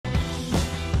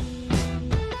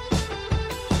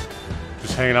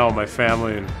just hanging out with my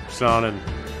family and son and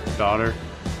daughter.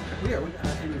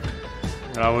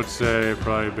 I would say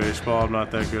probably baseball. I'm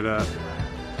not that good at.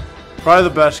 Probably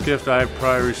the best gift I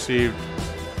probably received,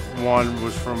 one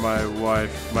was from my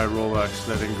wife, my Rolex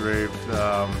that engraved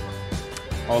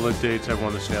all the dates I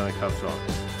won the Stanley Cups on.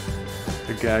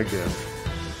 The gag gift.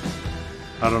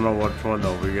 I don't know which one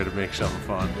though, but we gotta make something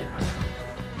fun.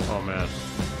 Oh man.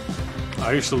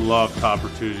 I used to love Topper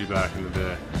Tuesday back in the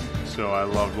day. So I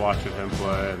loved watching him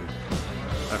play, and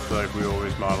I feel like we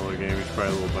always model the game. He's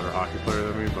probably a little better hockey player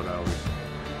than me, but I always,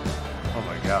 oh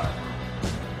my God.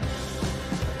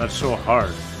 That's so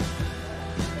hard.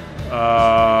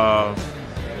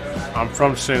 I'm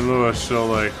from St. Louis, so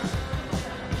like,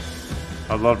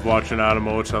 I loved watching Adam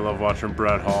Oates. I love watching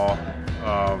Brett Hall.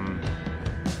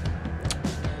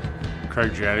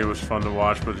 Craig Janney was fun to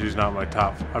watch, but he's not my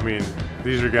top. I mean,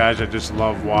 these are guys I just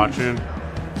love watching.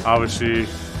 Obviously,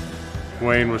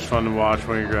 Wayne was fun to watch,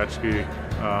 Wayne Gretzky,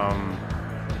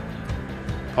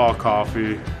 Paul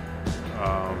Coffey,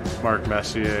 Mark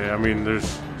Messier. I mean,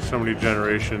 there's so many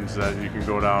generations that you can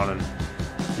go down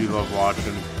and you love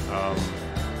watching.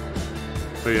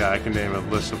 But yeah, I can name a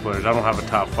list of players. I don't have a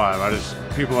top five.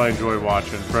 People I enjoy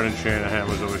watching. Brendan Shanahan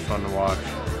was always fun to watch.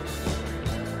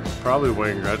 Probably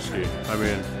Wayne Gretzky. I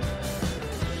mean,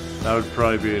 that would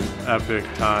probably be an epic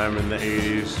time in the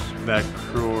 80s. That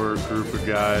core group of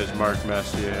guys, Mark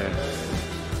Messier,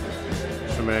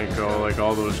 Shemenko, like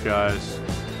all those guys,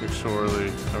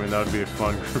 McSorley. I mean, that would be a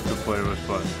fun group to play with.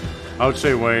 But I would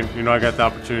say Wayne. You know, I got the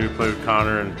opportunity to play with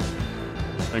Connor and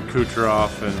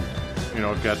Kucherov and, you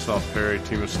know, Getzlaff, Perry,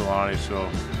 Timo Solani. So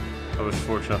I was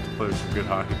fortunate enough to play with some good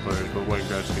hockey players, but Wayne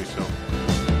Gretzky, so.